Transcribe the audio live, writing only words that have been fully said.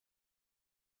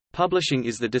Publishing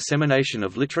is the dissemination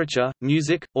of literature,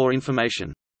 music, or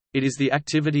information. It is the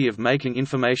activity of making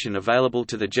information available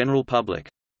to the general public.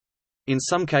 In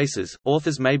some cases,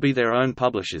 authors may be their own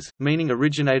publishers, meaning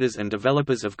originators and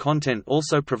developers of content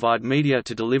also provide media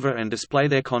to deliver and display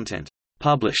their content.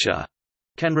 Publisher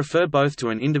can refer both to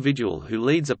an individual who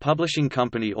leads a publishing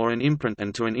company or an imprint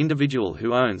and to an individual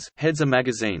who owns, heads a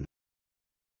magazine.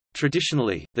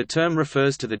 Traditionally, the term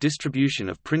refers to the distribution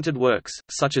of printed works,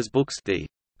 such as books, the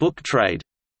book trade,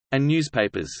 and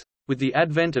newspapers. With the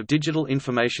advent of digital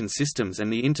information systems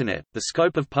and the Internet, the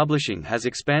scope of publishing has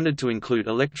expanded to include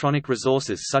electronic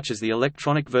resources such as the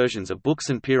electronic versions of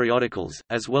books and periodicals,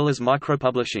 as well as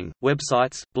micropublishing,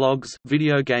 websites, blogs,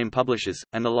 video game publishers,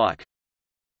 and the like.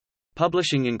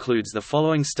 Publishing includes the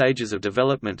following stages of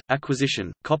development: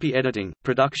 acquisition, copy editing,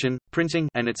 production, printing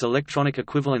and its electronic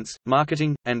equivalents,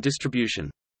 marketing, and distribution.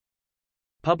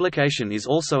 Publication is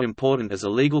also important as a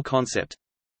legal concept,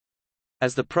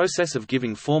 as the process of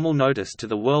giving formal notice to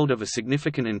the world of a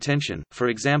significant intention, for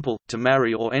example, to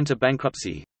marry or enter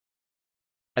bankruptcy.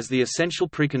 As the essential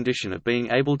precondition of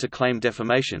being able to claim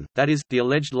defamation, that is, the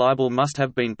alleged libel must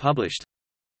have been published.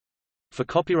 For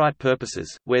copyright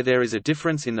purposes, where there is a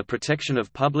difference in the protection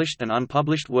of published and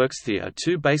unpublished works, there are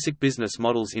two basic business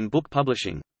models in book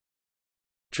publishing.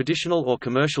 Traditional or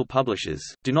commercial publishers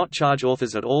do not charge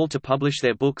authors at all to publish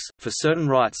their books, for certain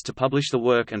rights to publish the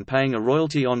work and paying a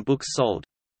royalty on books sold.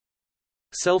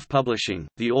 Self-publishing,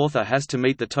 the author has to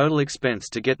meet the total expense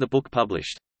to get the book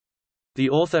published. The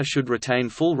author should retain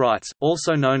full rights,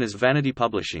 also known as vanity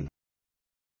publishing.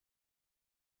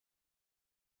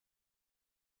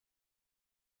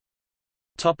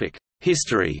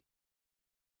 History.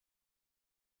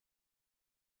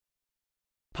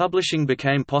 Publishing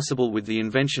became possible with the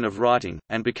invention of writing,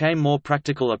 and became more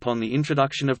practical upon the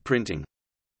introduction of printing.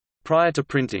 Prior to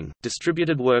printing,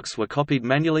 distributed works were copied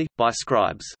manually, by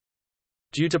scribes.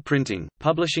 Due to printing,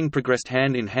 publishing progressed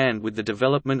hand in hand with the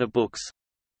development of books.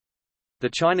 The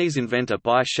Chinese inventor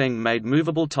Bai Sheng made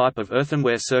movable type of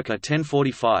earthenware circa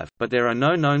 1045, but there are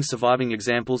no known surviving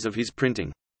examples of his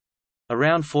printing.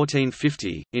 Around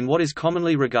 1450, in what is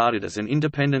commonly regarded as an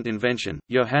independent invention,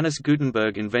 Johannes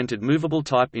Gutenberg invented movable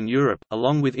type in Europe,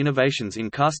 along with innovations in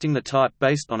casting the type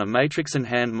based on a matrix and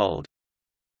hand mold.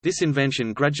 This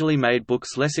invention gradually made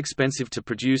books less expensive to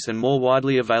produce and more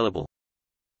widely available.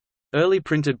 Early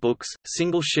printed books,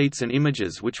 single sheets and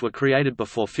images which were created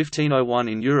before 1501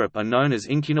 in Europe are known as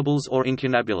incunables or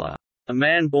incunabula. A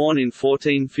man born in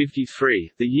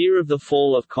 1453, the year of the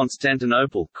fall of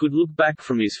Constantinople, could look back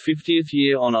from his 50th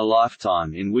year on a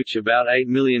lifetime in which about 8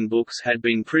 million books had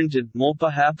been printed, more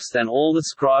perhaps than all the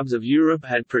scribes of Europe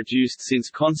had produced since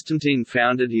Constantine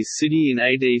founded his city in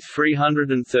AD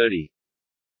 330.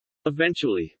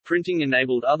 Eventually, printing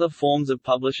enabled other forms of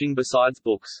publishing besides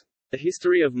books. The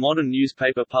history of modern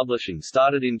newspaper publishing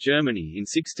started in Germany in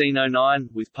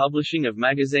 1609, with publishing of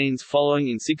magazines following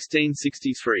in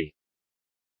 1663.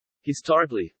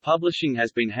 Historically, publishing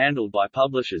has been handled by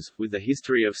publishers, with the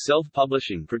history of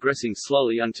self-publishing progressing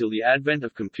slowly until the advent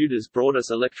of computers brought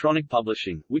us electronic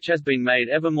publishing, which has been made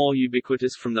ever more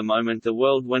ubiquitous from the moment the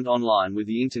world went online with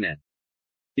the Internet.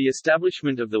 The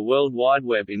establishment of the World Wide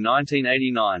Web in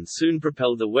 1989 soon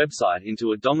propelled the website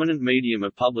into a dominant medium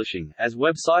of publishing, as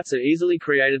websites are easily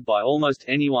created by almost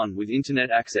anyone with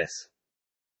Internet access.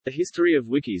 The history of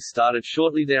wikis started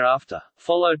shortly thereafter,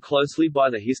 followed closely by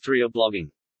the history of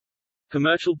blogging.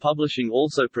 Commercial publishing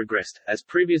also progressed, as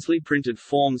previously printed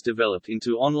forms developed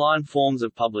into online forms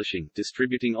of publishing,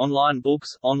 distributing online books,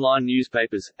 online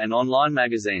newspapers, and online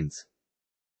magazines.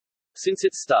 Since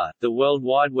its start, the World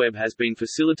Wide Web has been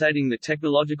facilitating the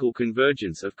technological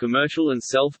convergence of commercial and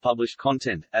self-published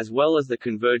content, as well as the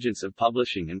convergence of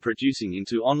publishing and producing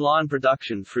into online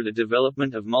production through the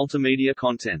development of multimedia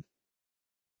content.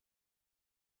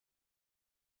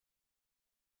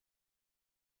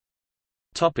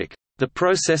 The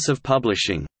process of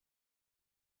publishing.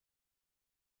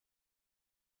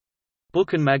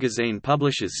 Book and magazine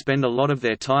publishers spend a lot of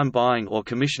their time buying or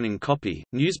commissioning copy.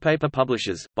 Newspaper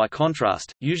publishers, by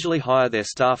contrast, usually hire their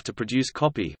staff to produce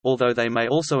copy, although they may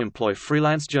also employ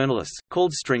freelance journalists,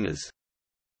 called stringers.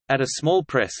 At a small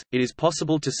press, it is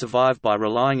possible to survive by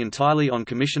relying entirely on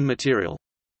commissioned material.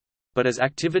 But as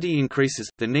activity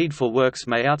increases, the need for works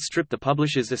may outstrip the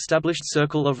publisher's established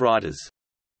circle of writers.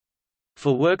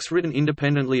 For works written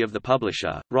independently of the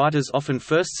publisher, writers often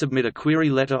first submit a query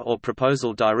letter or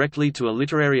proposal directly to a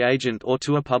literary agent or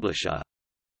to a publisher.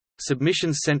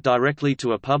 Submissions sent directly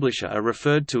to a publisher are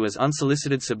referred to as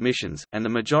unsolicited submissions, and the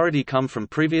majority come from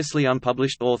previously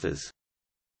unpublished authors.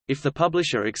 If the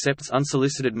publisher accepts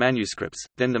unsolicited manuscripts,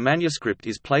 then the manuscript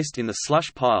is placed in the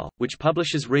slush pile, which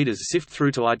publishers' readers sift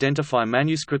through to identify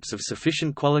manuscripts of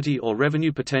sufficient quality or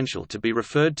revenue potential to be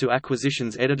referred to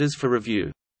acquisitions editors for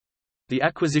review. The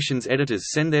acquisitions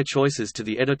editors send their choices to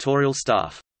the editorial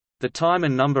staff. The time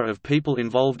and number of people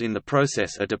involved in the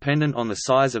process are dependent on the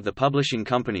size of the publishing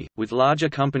company, with larger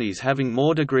companies having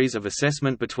more degrees of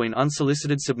assessment between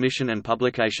unsolicited submission and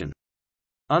publication.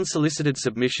 Unsolicited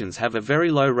submissions have a very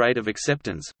low rate of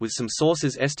acceptance, with some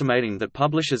sources estimating that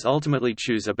publishers ultimately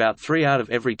choose about 3 out of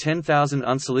every 10,000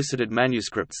 unsolicited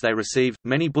manuscripts they receive.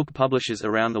 Many book publishers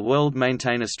around the world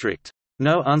maintain a strict,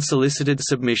 no unsolicited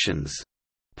submissions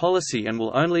policy and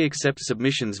will only accept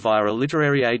submissions via a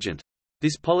literary agent.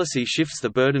 This policy shifts the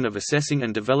burden of assessing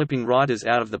and developing writers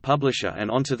out of the publisher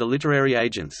and onto the literary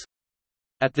agents.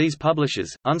 At these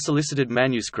publishers, unsolicited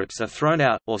manuscripts are thrown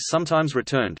out, or sometimes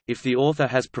returned, if the author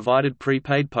has provided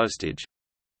prepaid postage.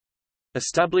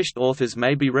 Established authors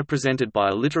may be represented by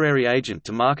a literary agent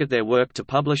to market their work to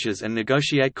publishers and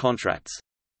negotiate contracts.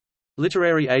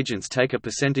 Literary agents take a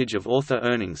percentage of author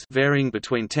earnings, varying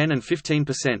between 10 and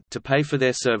 15%, to pay for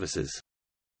their services.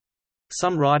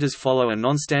 Some writers follow a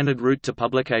non-standard route to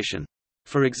publication.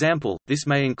 For example, this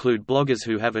may include bloggers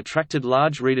who have attracted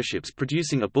large readerships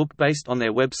producing a book based on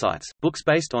their websites, books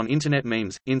based on internet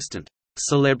memes, instant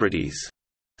celebrities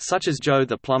such as Joe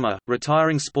the Plumber,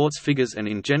 retiring sports figures, and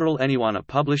in general anyone a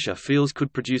publisher feels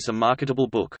could produce a marketable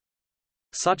book.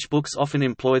 Such books often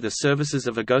employ the services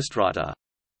of a ghostwriter.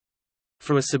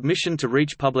 For a submission to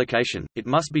reach publication, it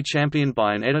must be championed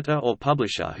by an editor or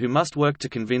publisher who must work to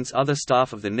convince other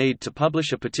staff of the need to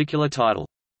publish a particular title.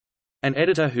 An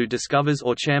editor who discovers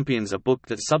or champions a book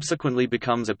that subsequently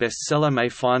becomes a bestseller may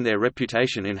find their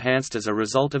reputation enhanced as a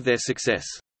result of their success.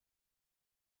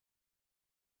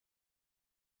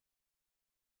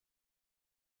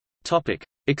 Topic: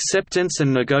 Acceptance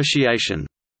and negotiation.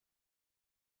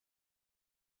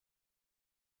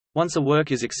 Once a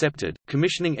work is accepted,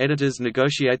 commissioning editors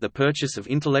negotiate the purchase of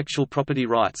intellectual property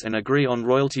rights and agree on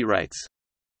royalty rates.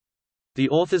 The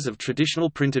authors of traditional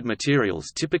printed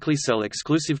materials typically sell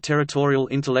exclusive territorial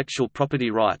intellectual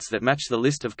property rights that match the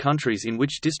list of countries in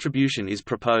which distribution is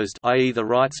proposed, i.e. the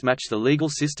rights match the legal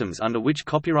systems under which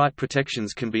copyright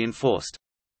protections can be enforced.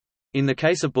 In the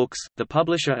case of books, the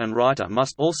publisher and writer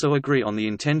must also agree on the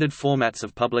intended formats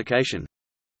of publication.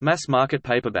 Mass market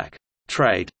paperback,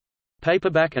 trade,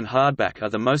 paperback and hardback are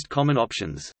the most common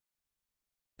options.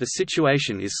 The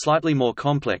situation is slightly more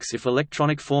complex if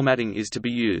electronic formatting is to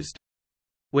be used.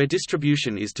 Where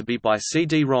distribution is to be by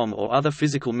CD-ROM or other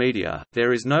physical media,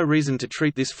 there is no reason to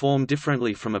treat this form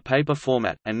differently from a paper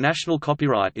format, and national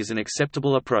copyright is an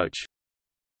acceptable approach.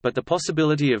 But the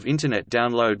possibility of Internet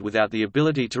download without the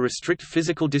ability to restrict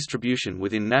physical distribution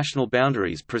within national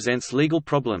boundaries presents legal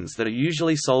problems that are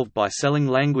usually solved by selling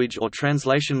language or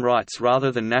translation rights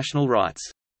rather than national rights.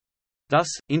 Thus,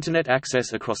 Internet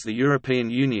access across the European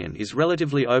Union is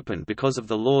relatively open because of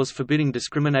the laws forbidding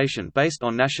discrimination based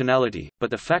on nationality, but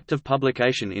the fact of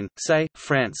publication in, say,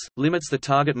 France, limits the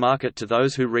target market to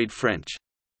those who read French.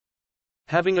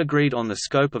 Having agreed on the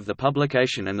scope of the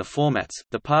publication and the formats,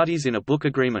 the parties in a book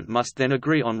agreement must then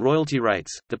agree on royalty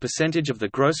rates, the percentage of the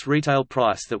gross retail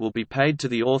price that will be paid to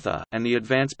the author, and the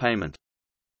advance payment.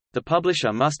 The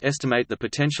publisher must estimate the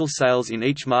potential sales in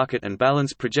each market and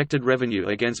balance projected revenue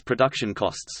against production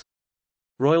costs.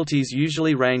 Royalties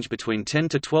usually range between 10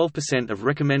 to 12% of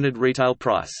recommended retail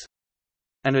price.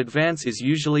 An advance is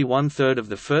usually 1/3 of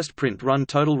the first print run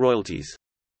total royalties.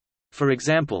 For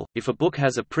example, if a book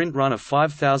has a print run of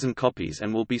 5,000 copies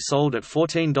and will be sold at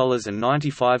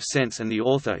 $14.95 and the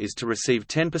author is to receive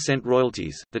 10%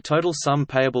 royalties, the total sum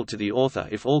payable to the author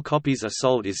if all copies are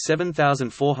sold is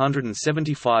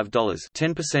 $7,475,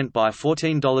 10% by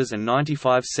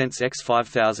 $14.95 x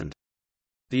 5,000.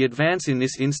 The advance in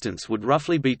this instance would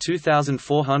roughly be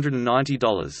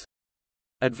 $2,490.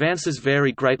 Advances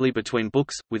vary greatly between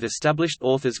books, with established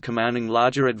authors commanding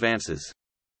larger advances.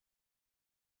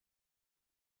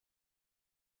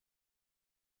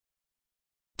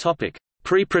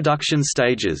 Pre-production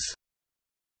stages.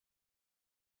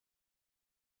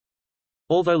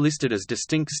 Although listed as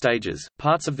distinct stages,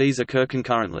 parts of these occur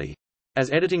concurrently. As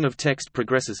editing of text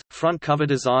progresses, front cover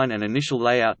design and initial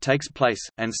layout takes place,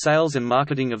 and sales and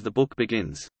marketing of the book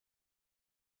begins.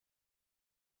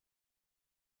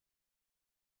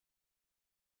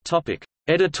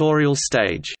 Editorial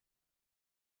stage.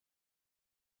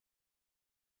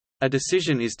 A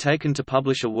decision is taken to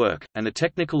publish a work, and the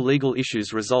technical legal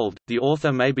issues resolved. The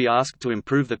author may be asked to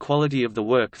improve the quality of the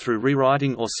work through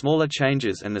rewriting or smaller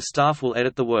changes, and the staff will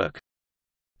edit the work.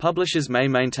 Publishers may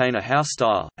maintain a house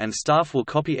style, and staff will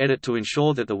copy-edit to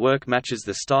ensure that the work matches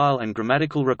the style and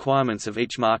grammatical requirements of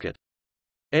each market.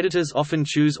 Editors often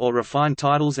choose or refine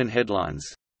titles and headlines.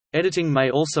 Editing may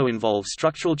also involve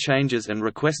structural changes and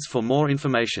requests for more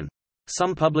information.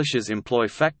 Some publishers employ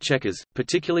fact-checkers,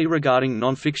 particularly regarding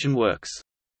non-fiction works.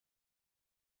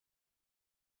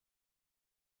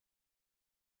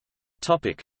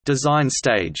 Design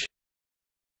stage.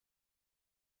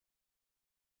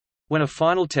 When a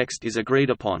final text is agreed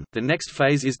upon, the next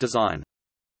phase is design.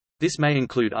 This may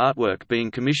include artwork being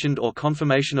commissioned or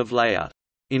confirmation of layout.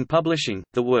 In publishing,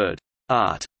 the word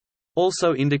art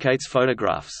also indicates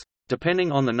photographs.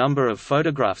 Depending on the number of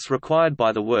photographs required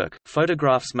by the work,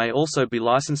 photographs may also be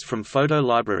licensed from photo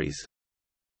libraries.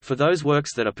 For those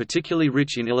works that are particularly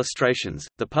rich in illustrations,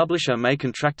 the publisher may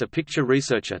contract a picture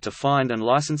researcher to find and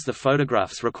license the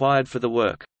photographs required for the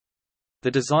work. The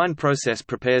design process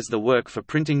prepares the work for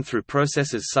printing through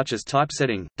processes such as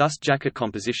typesetting, dust jacket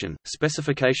composition,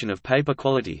 specification of paper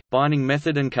quality, binding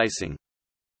method and casing.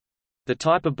 The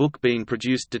type of book being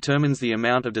produced determines the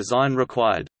amount of design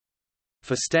required.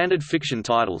 For standard fiction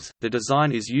titles, the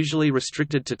design is usually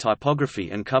restricted to typography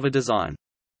and cover design.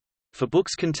 For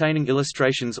books containing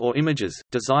illustrations or images,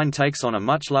 design takes on a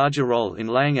much larger role in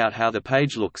laying out how the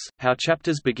page looks, how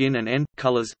chapters begin and end,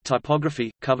 colors,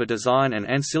 typography, cover design and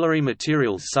ancillary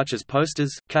materials such as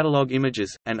posters, catalog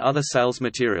images, and other sales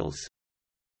materials.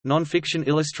 Non-fiction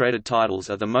illustrated titles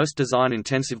are the most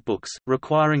design-intensive books,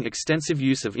 requiring extensive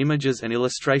use of images and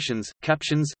illustrations,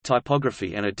 captions,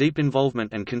 typography and a deep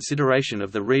involvement and consideration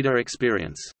of the reader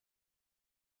experience.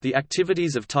 The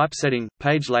activities of typesetting,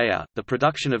 page layout, the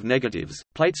production of negatives,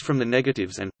 plates from the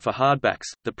negatives and, for hardbacks,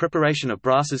 the preparation of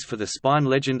brasses for the spine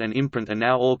legend and imprint are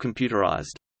now all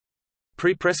computerized.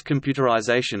 Pre-press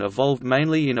computerization evolved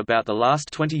mainly in about the last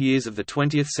 20 years of the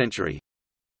 20th century.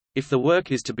 If the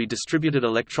work is to be distributed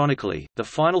electronically, the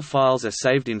final files are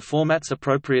saved in formats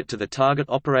appropriate to the target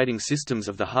operating systems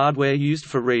of the hardware used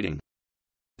for reading.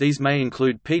 These may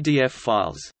include PDF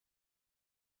files.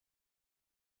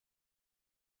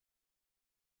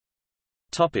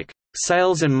 Topic: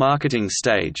 Sales and marketing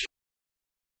stage.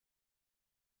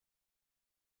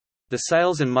 The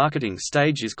sales and marketing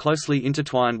stage is closely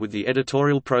intertwined with the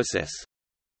editorial process.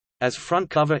 As front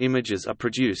cover images are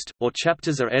produced, or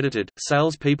chapters are edited,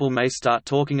 salespeople may start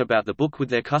talking about the book with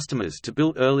their customers to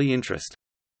build early interest.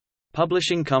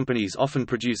 Publishing companies often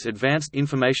produce advanced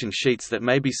information sheets that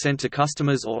may be sent to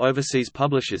customers or overseas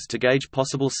publishers to gauge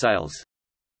possible sales.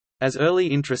 As early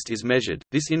interest is measured,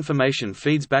 this information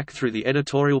feeds back through the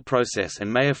editorial process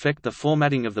and may affect the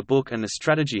formatting of the book and the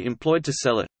strategy employed to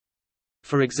sell it.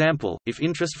 For example, if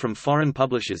interest from foreign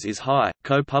publishers is high,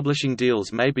 co-publishing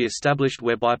deals may be established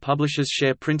whereby publishers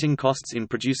share printing costs in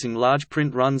producing large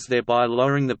print runs, thereby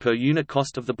lowering the per-unit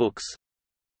cost of the books.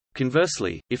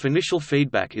 Conversely, if initial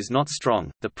feedback is not strong,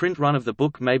 the print run of the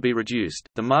book may be reduced,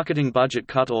 the marketing budget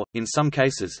cut or, in some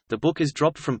cases, the book is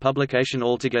dropped from publication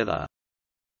altogether.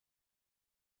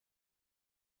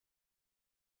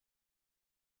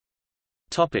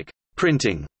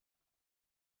 Printing.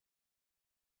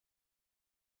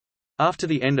 After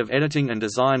the end of editing and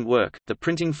design work, the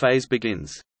printing phase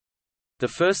begins. The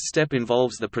first step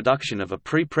involves the production of a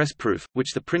pre-press proof,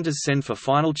 which the printers send for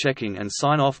final checking and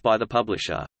sign-off by the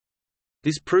publisher.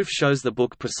 This proof shows the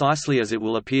book precisely as it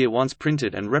will appear once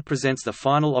printed and represents the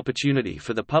final opportunity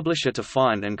for the publisher to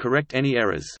find and correct any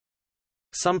errors.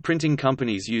 Some printing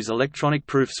companies use electronic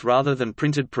proofs rather than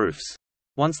printed proofs.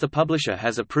 Once the publisher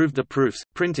has approved the proofs,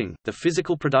 printing, the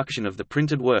physical production of the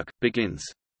printed work, begins.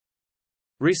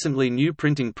 Recently new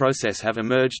printing processes have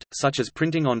emerged, such as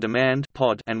printing on demand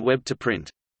 (POD) and web-to-print.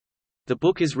 The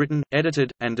book is written, edited,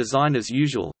 and designed as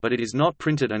usual, but it is not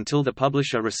printed until the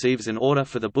publisher receives an order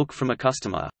for the book from a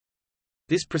customer.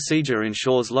 This procedure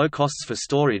ensures low costs for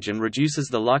storage and reduces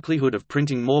the likelihood of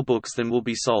printing more books than will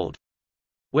be sold.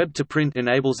 Web-to-print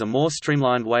enables a more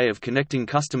streamlined way of connecting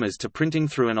customers to printing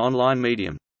through an online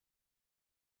medium.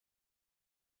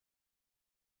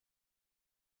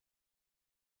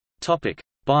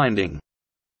 Binding.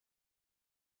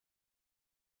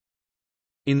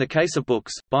 In the case of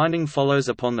books, binding follows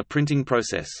upon the printing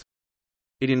process.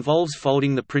 It involves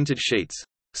folding the printed sheets,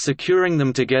 securing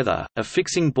them together,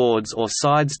 affixing boards or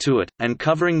sides to it, and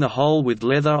covering the whole with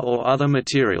leather or other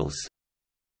materials.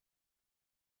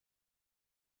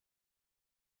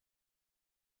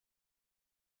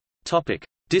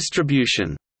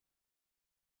 Distribution.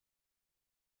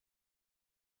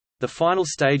 The final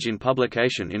stage in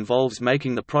publication involves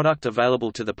making the product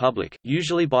available to the public,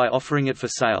 usually by offering it for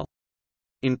sale.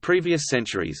 In previous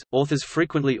centuries, authors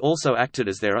frequently also acted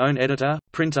as their own editor,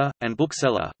 printer, and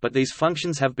bookseller, but these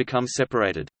functions have become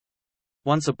separated.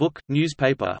 Once a book,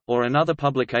 newspaper, or another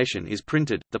publication is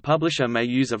printed, the publisher may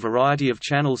use a variety of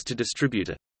channels to distribute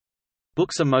it.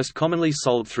 Books are most commonly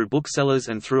sold through booksellers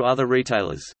and through other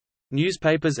retailers.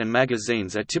 Newspapers and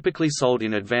magazines are typically sold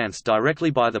in advance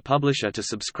directly by the publisher to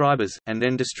subscribers, and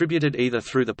then distributed either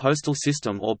through the postal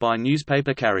system or by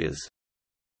newspaper carriers.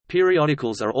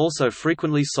 Periodicals are also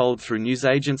frequently sold through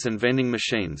newsagents and vending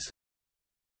machines.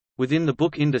 Within the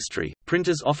book industry,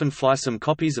 printers often fly some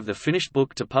copies of the finished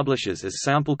book to publishers as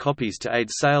sample copies to aid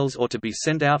sales or to be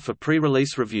sent out for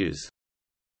pre-release reviews.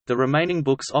 The remaining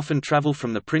books often travel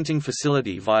from the printing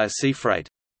facility via sea freight.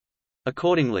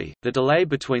 Accordingly, the delay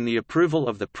between the approval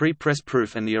of the pre-press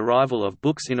proof and the arrival of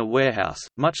books in a warehouse,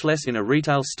 much less in a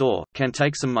retail store, can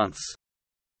take some months.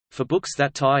 For books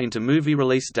that tie into movie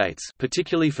release dates,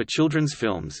 particularly for children's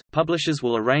films, publishers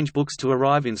will arrange books to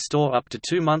arrive in store up to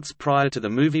 2 months prior to the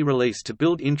movie release to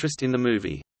build interest in the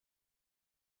movie.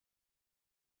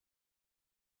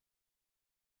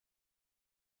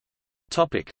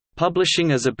 Topic: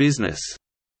 Publishing as a business.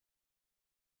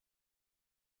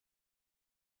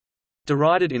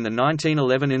 Derided in the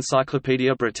 1911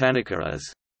 Encyclopaedia Britannica as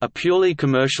a purely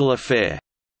commercial affair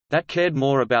that cared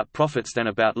more about profits than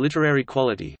about literary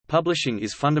quality, publishing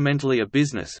is fundamentally a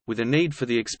business, with a need for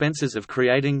the expenses of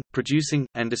creating, producing,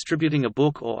 and distributing a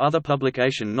book or other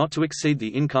publication not to exceed the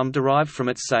income derived from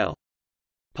its sale.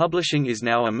 Publishing is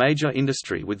now a major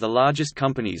industry, with the largest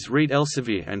companies Reed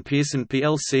Elsevier and Pearson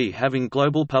plc having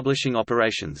global publishing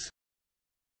operations.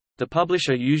 The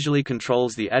publisher usually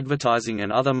controls the advertising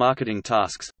and other marketing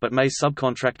tasks, but may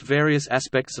subcontract various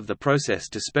aspects of the process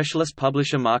to specialist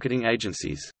publisher marketing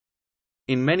agencies.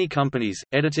 In many companies,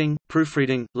 editing,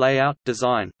 proofreading, layout,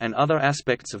 design, and other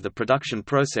aspects of the production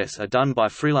process are done by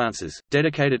freelancers.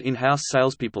 Dedicated in-house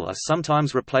salespeople are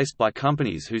sometimes replaced by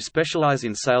companies who specialize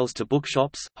in sales to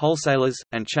bookshops, wholesalers,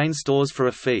 and chain stores for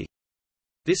a fee.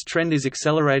 This trend is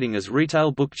accelerating as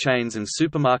retail book chains and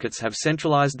supermarkets have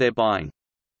centralized their buying.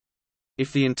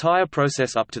 If the entire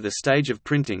process up to the stage of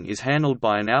printing is handled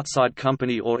by an outside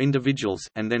company or individuals,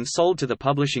 and then sold to the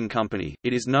publishing company,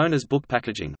 it is known as book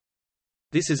packaging.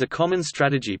 This is a common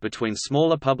strategy between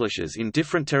smaller publishers in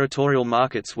different territorial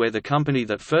markets, where the company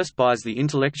that first buys the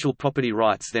intellectual property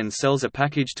rights then sells a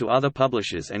package to other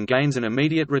publishers and gains an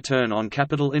immediate return on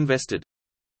capital invested.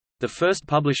 The first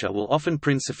publisher will often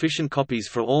print sufficient copies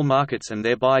for all markets and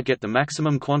thereby get the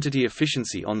maximum quantity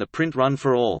efficiency on the print run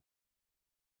for all.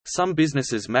 Some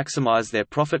businesses maximize their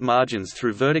profit margins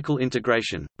through vertical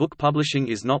integration. Book publishing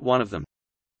is not one of them.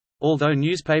 Although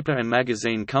newspaper and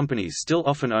magazine companies still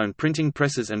often own printing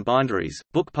presses and binderies,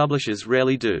 book publishers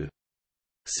rarely do.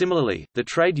 Similarly, the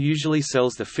trade usually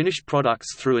sells the finished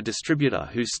products through a distributor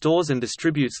who stores and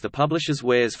distributes the publisher's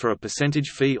wares for a percentage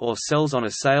fee or sells on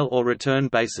a sale or return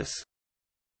basis.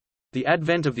 The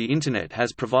advent of the Internet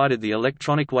has provided the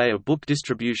electronic way of book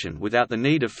distribution without the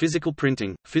need of physical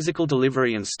printing, physical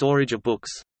delivery and storage of books.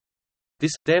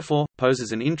 This, therefore,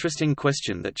 poses an interesting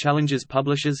question that challenges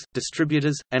publishers,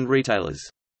 distributors, and retailers.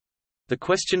 The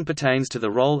question pertains to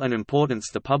the role and importance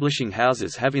the publishing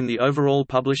houses have in the overall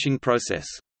publishing process.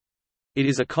 It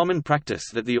is a common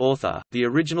practice that the author, the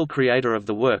original creator of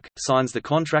the work, signs the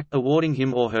contract awarding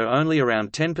him or her only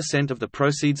around 10% of the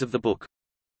proceeds of the book.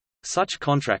 Such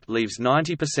contract leaves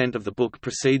 90% of the book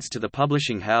proceeds to the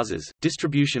publishing houses,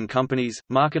 distribution companies,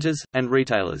 marketers, and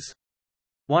retailers.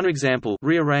 One example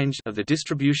rearranged of the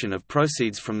distribution of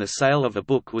proceeds from the sale of a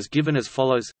book was given as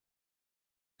follows: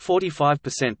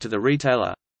 45% to the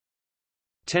retailer,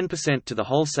 10% to the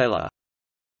wholesaler,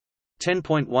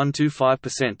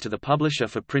 10.125% to the publisher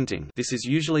for printing, this is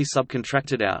usually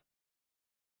subcontracted out,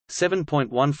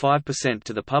 7.15%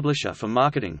 to the publisher for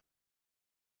marketing,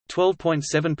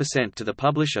 12.7% to the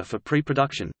publisher for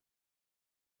pre-production,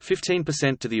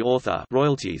 15% to the author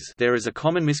royalties. There is a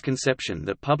common misconception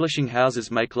that publishing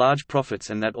houses make large profits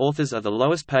and that authors are the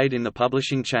lowest paid in the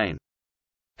publishing chain.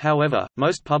 However,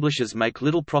 most publishers make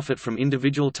little profit from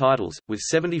individual titles, with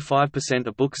 75%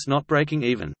 of books not breaking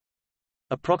even.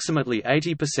 Approximately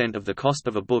 80% of the cost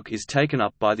of a book is taken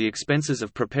up by the expenses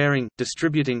of preparing,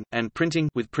 distributing, and printing,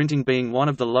 with printing being one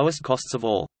of the lowest costs of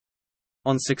all.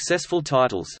 On successful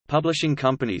titles, publishing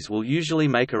companies will usually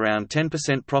make around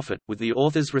 10% profit, with the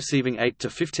authors receiving 8 to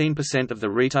 15% of the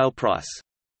retail price.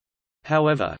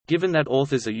 However, given that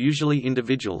authors are usually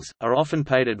individuals, are often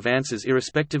paid advances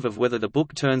irrespective of whether the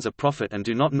book turns a profit and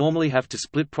do not normally have to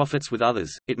split profits with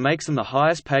others, it makes them the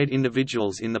highest paid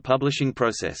individuals in the publishing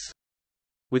process.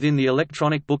 Within the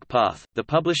electronic book path, the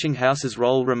publishing house's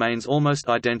role remains almost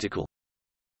identical.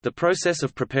 The process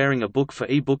of preparing a book for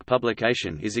e-book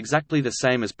publication is exactly the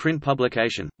same as print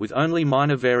publication, with only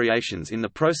minor variations in the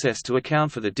process to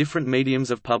account for the different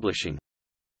mediums of publishing.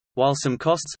 While some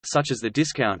costs, such as the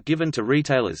discount given to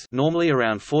retailers, normally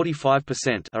around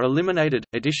 45%, are eliminated,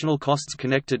 additional costs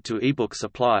connected to e-books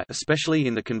apply, especially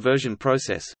in the conversion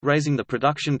process, raising the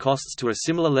production costs to a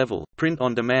similar level. Print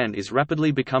on demand is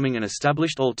rapidly becoming an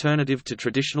established alternative to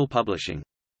traditional publishing.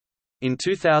 In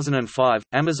 2005,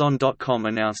 Amazon.com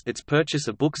announced its purchase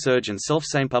of BookSurge and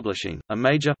Selfsame Publishing, a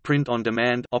major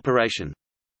print-on-demand operation.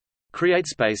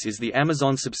 CreateSpace is the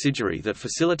Amazon subsidiary that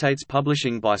facilitates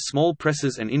publishing by small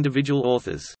presses and individual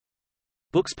authors.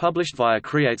 Books published via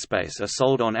CreateSpace are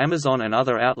sold on Amazon and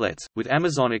other outlets, with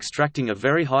Amazon extracting a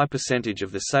very high percentage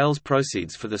of the sales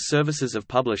proceeds for the services of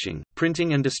publishing,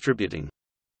 printing and distributing.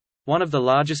 One of the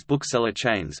largest bookseller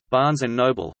chains, Barnes &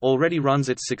 Noble, already runs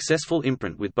its successful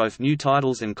imprint with both new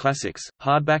titles and classics,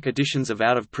 hardback editions of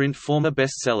out-of-print former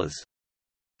bestsellers.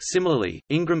 Similarly,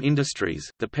 Ingram Industries,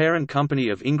 the parent company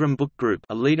of Ingram Book Group,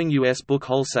 a leading U.S. book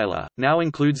wholesaler, now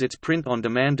includes its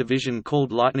print-on-demand division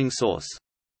called Lightning Source.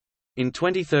 In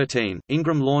 2013,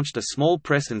 Ingram launched a small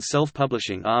press and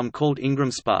self-publishing arm called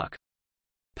Ingram Spark.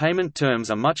 Payment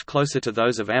terms are much closer to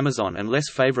those of Amazon and less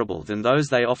favorable than those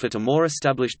they offer to more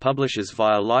established publishers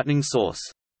via Lightning Source.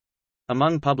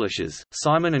 Among publishers,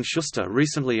 Simon & Schuster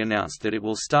recently announced that it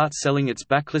will start selling its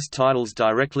backlist titles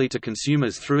directly to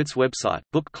consumers through its website.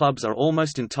 Book clubs are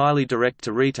almost entirely direct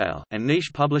to retail, and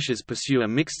niche publishers pursue a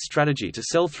mixed strategy to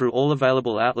sell through all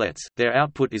available outlets. Their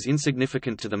output is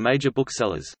insignificant to the major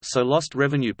booksellers, so lost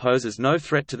revenue poses no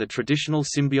threat to the traditional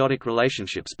symbiotic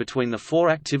relationships between the four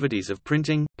activities of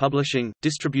printing, publishing,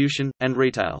 distribution, and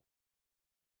retail.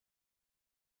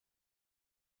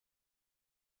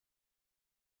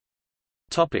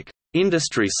 Topic: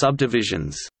 Industry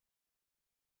subdivisions.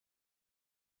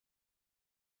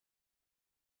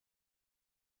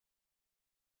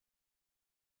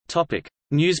 Topic: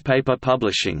 Newspaper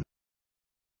publishing.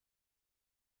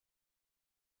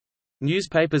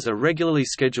 Newspapers are regularly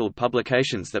scheduled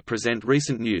publications that present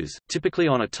recent news, typically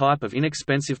on a type of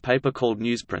inexpensive paper called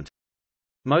newsprint.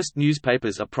 Most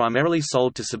newspapers are primarily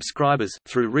sold to subscribers,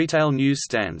 through retail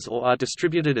newsstands or are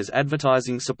distributed as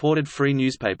advertising-supported free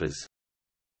newspapers.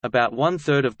 About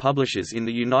one-third of publishers in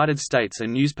the United States are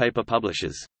newspaper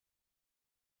publishers.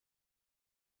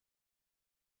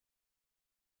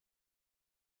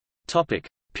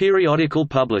 Periodical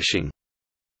publishing.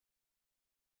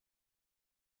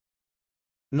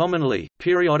 Nominally,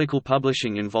 periodical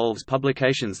publishing involves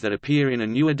publications that appear in a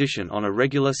new edition on a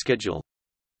regular schedule.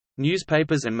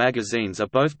 Newspapers and magazines are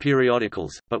both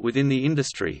periodicals, but within the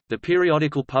industry, the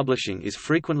periodical publishing is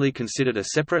frequently considered a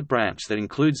separate branch that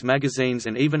includes magazines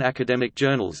and even academic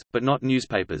journals, but not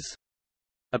newspapers.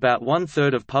 About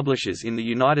one-third of publishers in the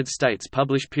United States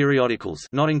publish periodicals,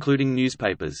 not including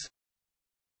newspapers.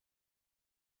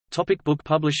 Book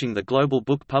publishing. The global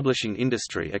book publishing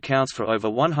industry accounts for over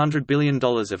 $100 billion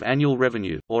of annual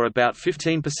revenue, or about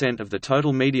 15% of the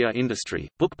total media industry.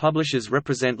 Book publishers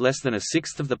represent less than a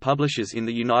sixth of the publishers in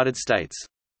the United States.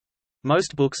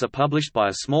 Most books are published by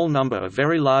a small number of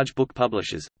very large book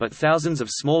publishers, but thousands of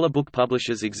smaller book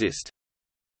publishers exist.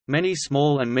 Many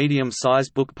small and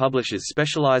medium-sized book publishers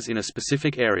specialize in a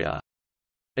specific area.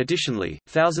 Additionally,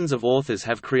 thousands of authors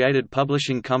have created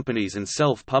publishing companies and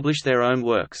self-publish their own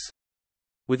works.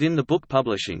 Within the book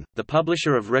publishing, the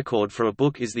publisher of record for a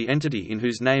book is the entity in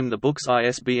whose name the book's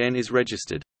ISBN is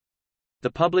registered.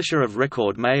 The publisher of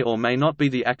record may or may not be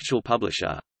the actual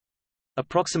publisher.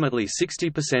 Approximately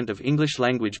 60% of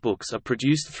English-language books are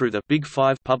produced through the Big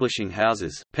Five publishing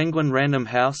houses: Penguin Random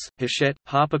House, Hachette,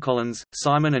 HarperCollins,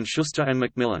 Simon & Schuster and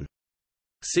Macmillan.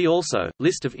 See also,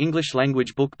 List of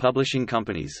English-language book publishing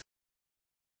companies.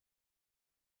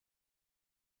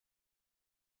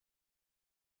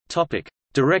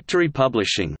 Directory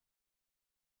publishing.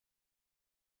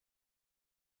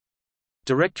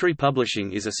 Directory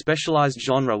publishing is a specialized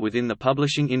genre within the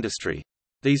publishing industry.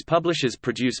 These publishers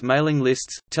produce mailing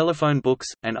lists, telephone books,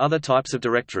 and other types of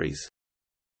directories.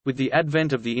 With the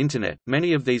advent of the Internet,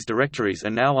 many of these directories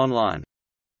are now online.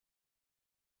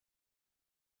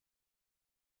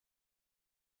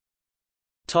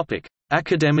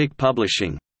 Academic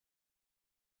publishing.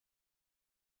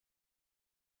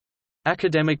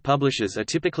 Academic publishers are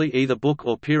typically either book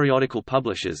or periodical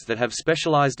publishers that have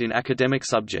specialized in academic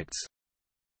subjects.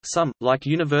 Some, like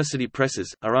university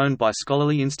presses, are owned by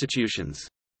scholarly institutions.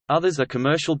 Others are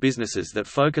commercial businesses that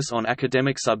focus on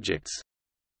academic subjects.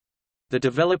 The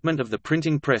development of the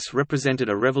printing press represented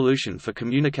a revolution for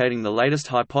communicating the latest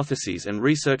hypotheses and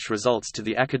research results to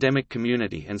the academic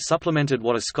community and supplemented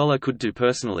what a scholar could do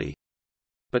personally.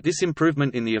 But this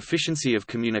improvement in the efficiency of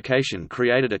communication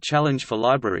created a challenge for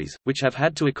libraries, which have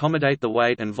had to accommodate the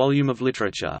weight and volume of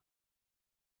literature.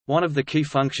 One of the key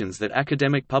functions that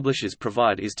academic publishers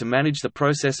provide is to manage the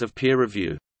process of peer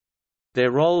review.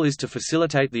 Their role is to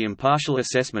facilitate the impartial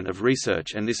assessment of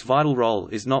research, and this vital role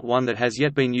is not one that has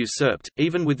yet been usurped,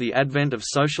 even with the advent of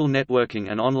social networking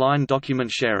and online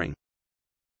document sharing.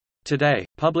 Today,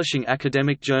 publishing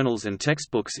academic journals and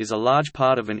textbooks is a large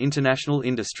part of an international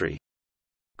industry.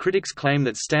 Critics claim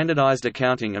that standardized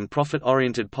accounting and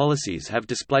profit-oriented policies have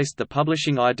displaced the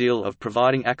publishing ideal of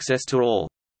providing access to all.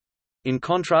 In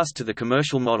contrast to the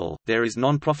commercial model, there is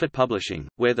non-profit publishing,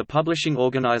 where the publishing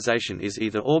organization is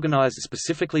either organized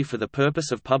specifically for the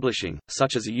purpose of publishing,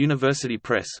 such as a university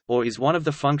press, or is one of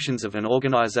the functions of an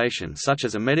organization such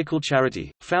as a medical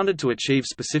charity, founded to achieve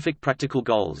specific practical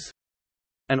goals.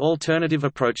 An alternative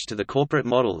approach to the corporate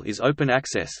model is open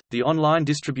access, the online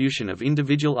distribution of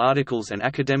individual articles and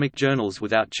academic journals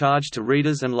without charge to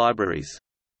readers and libraries.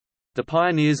 The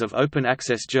pioneers of open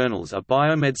access journals are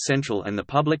Biomed Central and the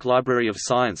Public Library of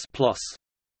Science (PLOS).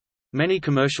 Many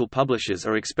commercial publishers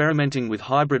are experimenting with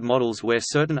hybrid models where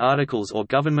certain articles or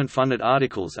government-funded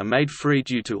articles are made free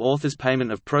due to authors'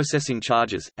 payment of processing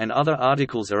charges, and other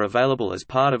articles are available as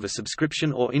part of a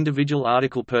subscription or individual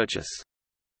article purchase.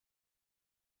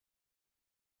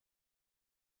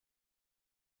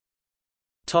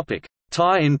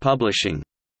 Tie-in publishing.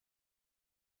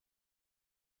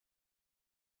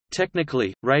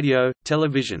 Technically, radio,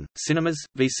 television, cinemas,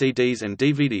 VCDs and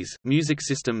DVDs, music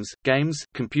systems, games,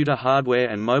 computer hardware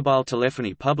and mobile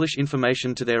telephony publish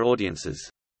information to their audiences.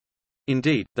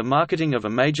 Indeed, the marketing of a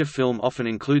major film often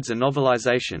includes a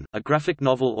novelization, a graphic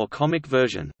novel or comic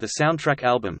version, the soundtrack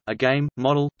album, a game,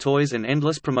 model, toys and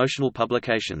endless promotional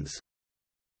publications.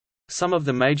 Some of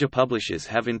the major publishers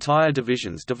have entire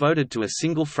divisions devoted to a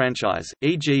single franchise,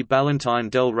 e.g. Ballantine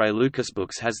Del Rey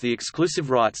Lucasbooks has the exclusive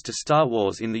rights to Star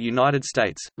Wars in the United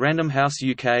States, Random House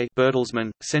UK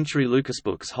Bertelsmann, Century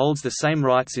Lucasbooks holds the same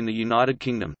rights in the United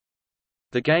Kingdom.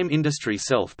 The game industry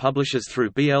self-publishes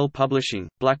through BL Publishing,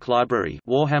 Black Library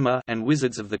Warhammer and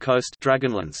Wizards of the Coast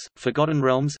Dragonlance, Forgotten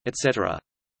Realms, etc.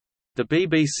 The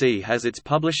BBC has its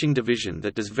publishing division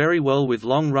that does very well with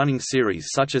long-running series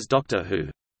such as Doctor Who.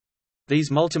 These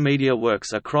multimedia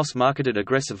works are cross-marketed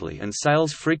aggressively and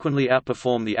sales frequently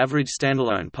outperform the average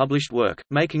standalone published work,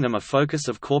 making them a focus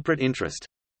of corporate interest.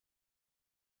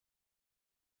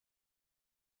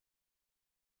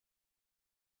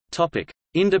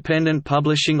 Independent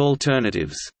publishing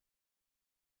alternatives.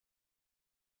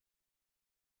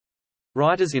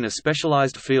 Writers in a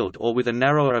specialized field or with a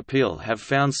narrower appeal have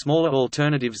found smaller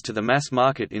alternatives to the mass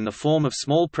market in the form of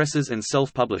small presses and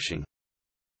self-publishing.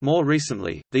 More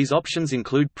recently, these options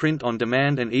include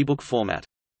print-on-demand and ebook format.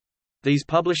 These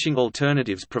publishing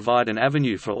alternatives provide an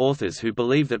avenue for authors who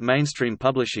believe that mainstream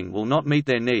publishing will not meet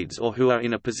their needs or who are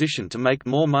in a position to make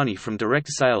more money from direct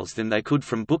sales than they could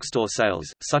from bookstore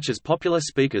sales, such as popular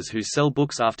speakers who sell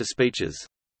books after speeches.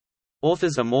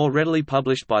 Authors are more readily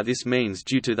published by this means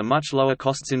due to the much lower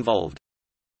costs involved.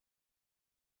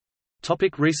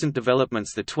 Recent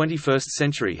developments. The 21st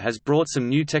century has brought some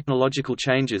new technological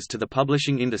changes to the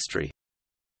publishing industry.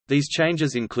 These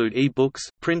changes include e-books,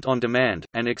 print-on-demand,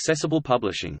 and accessible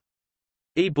publishing.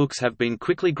 E-books have been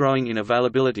quickly growing in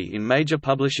availability in major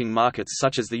publishing markets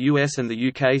such as the US and the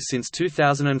UK since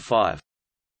 2005.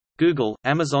 Google,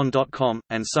 Amazon.com,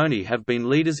 and Sony have been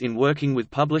leaders in working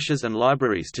with publishers and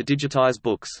libraries to digitize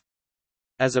books.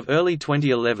 As of early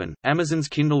 2011, Amazon's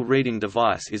Kindle reading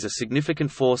device is a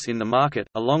significant force in the market,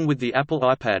 along with the Apple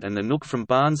iPad and the Nook from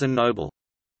Barnes & Noble.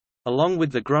 Along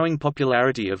with the growing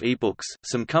popularity of e-books,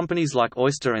 some companies like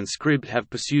Oyster and Scribd have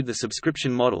pursued the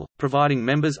subscription model, providing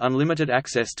members unlimited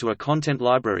access to a content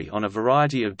library on a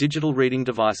variety of digital reading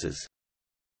devices.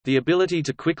 The ability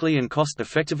to quickly and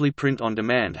cost-effectively print on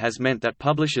demand has meant that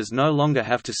publishers no longer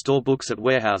have to store books at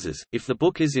warehouses, if the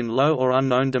book is in low or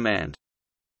unknown demand.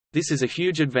 This is a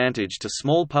huge advantage to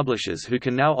small publishers who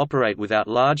can now operate without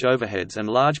large overheads and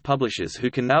large publishers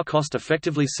who can now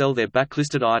cost-effectively sell their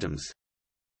backlisted items.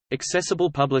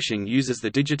 Accessible publishing uses the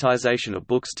digitization of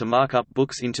books to mark up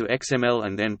books into XML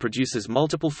and then produces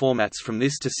multiple formats from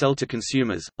this to sell to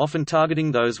consumers, often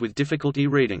targeting those with difficulty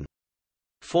reading.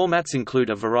 Formats include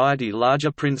a variety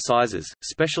larger print sizes,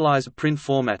 specialized print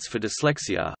formats for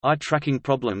dyslexia, eye tracking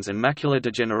problems and macular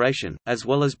degeneration, as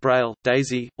well as Braille,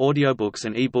 DAISY, audiobooks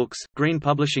and e-books. Green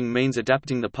publishing means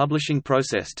adapting the publishing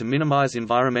process to minimize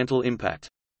environmental impact.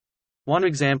 One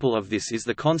example of this is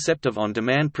the concept of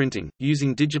on-demand printing,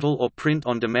 using digital or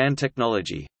print-on-demand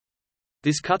technology.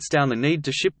 This cuts down the need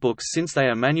to ship books since they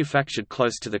are manufactured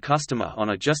close to the customer on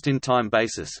a just-in-time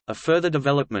basis. A further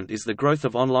development is the growth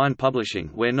of online publishing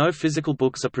where no physical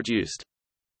books are produced.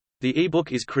 The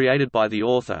e-book is created by the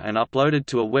author and uploaded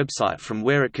to a website from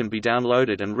where it can be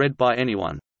downloaded and read by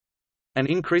anyone. An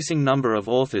increasing number of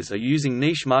authors are using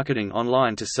niche marketing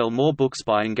online to sell more books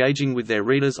by engaging with their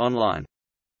readers online.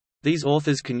 These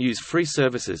authors can use free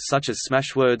services such as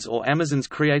Smashwords or Amazon's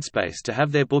CreateSpace to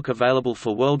have their book available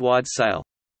for worldwide sale.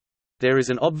 There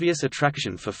is an obvious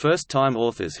attraction for first-time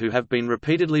authors who have been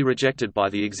repeatedly rejected by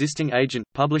the existing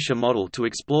agent-publisher model to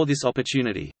explore this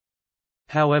opportunity.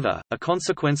 However, a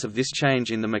consequence of this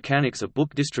change in the mechanics of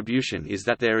book distribution is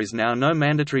that there is now no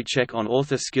mandatory check on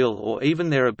author skill or even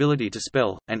their ability to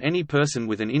spell, and any person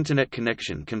with an internet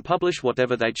connection can publish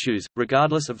whatever they choose,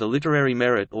 regardless of the literary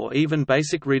merit or even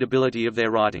basic readability of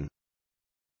their writing.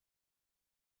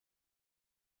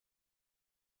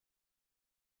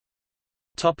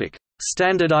 Topic: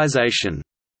 Standardization.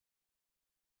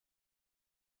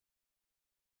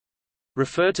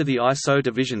 Refer to the ISO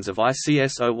divisions of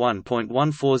ICS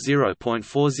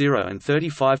 01.140.40 and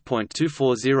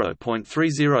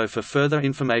 35.240.30 for further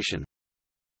information.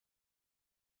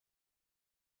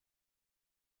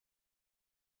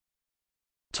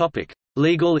 Topic: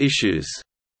 Legal issues.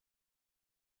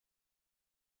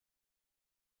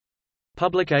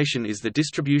 Publication is the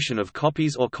distribution of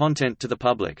copies or content to the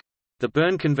public. The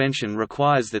Berne Convention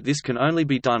requires that this can only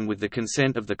be done with the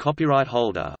consent of the copyright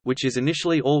holder, which is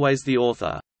initially always the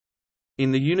author.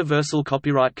 In the Universal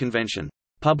Copyright Convention,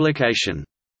 publication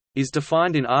is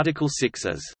defined in Article 6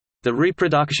 as the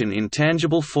reproduction in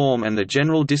tangible form and the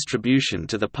general distribution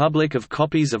to the public of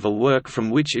copies of a work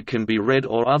from which it can be read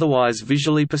or otherwise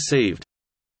visually perceived.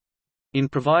 In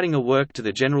providing a work to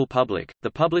the general public,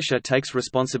 the publisher takes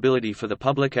responsibility for the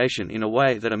publication in a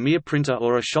way that a mere printer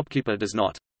or a shopkeeper does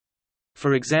not.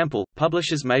 For example,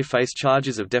 publishers may face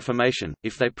charges of defamation,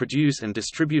 if they produce and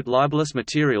distribute libelous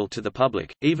material to the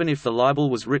public, even if the libel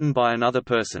was written by another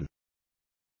person.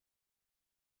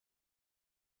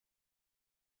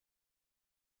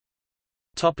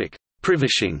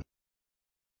 Privishing.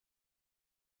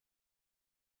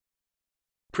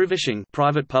 Privishing,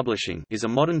 private publishing, is a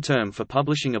modern term for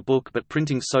publishing a book but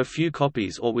printing so few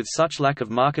copies or with such lack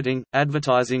of marketing,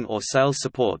 advertising or sales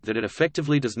support that it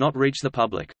effectively does not reach the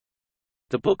public.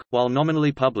 The book, while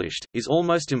nominally published, is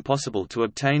almost impossible to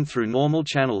obtain through normal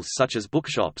channels such as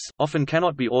bookshops, often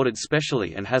cannot be ordered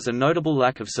specially and has a notable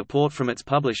lack of support from its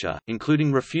publisher,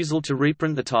 including refusal to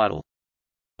reprint the title.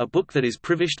 A book that is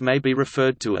privished may be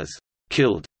referred to as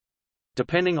killed.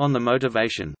 Depending on the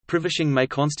motivation, privishing may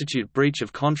constitute breach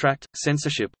of contract,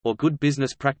 censorship, or good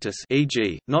business practice,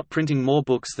 e.g., not printing more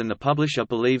books than the publisher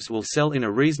believes will sell in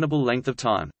a reasonable length of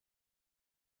time.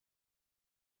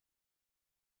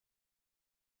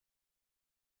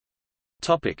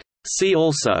 See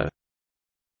also: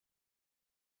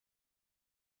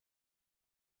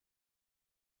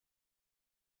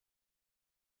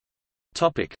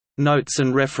 Notes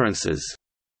and references.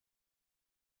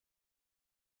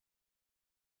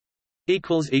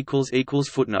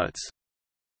 Footnotes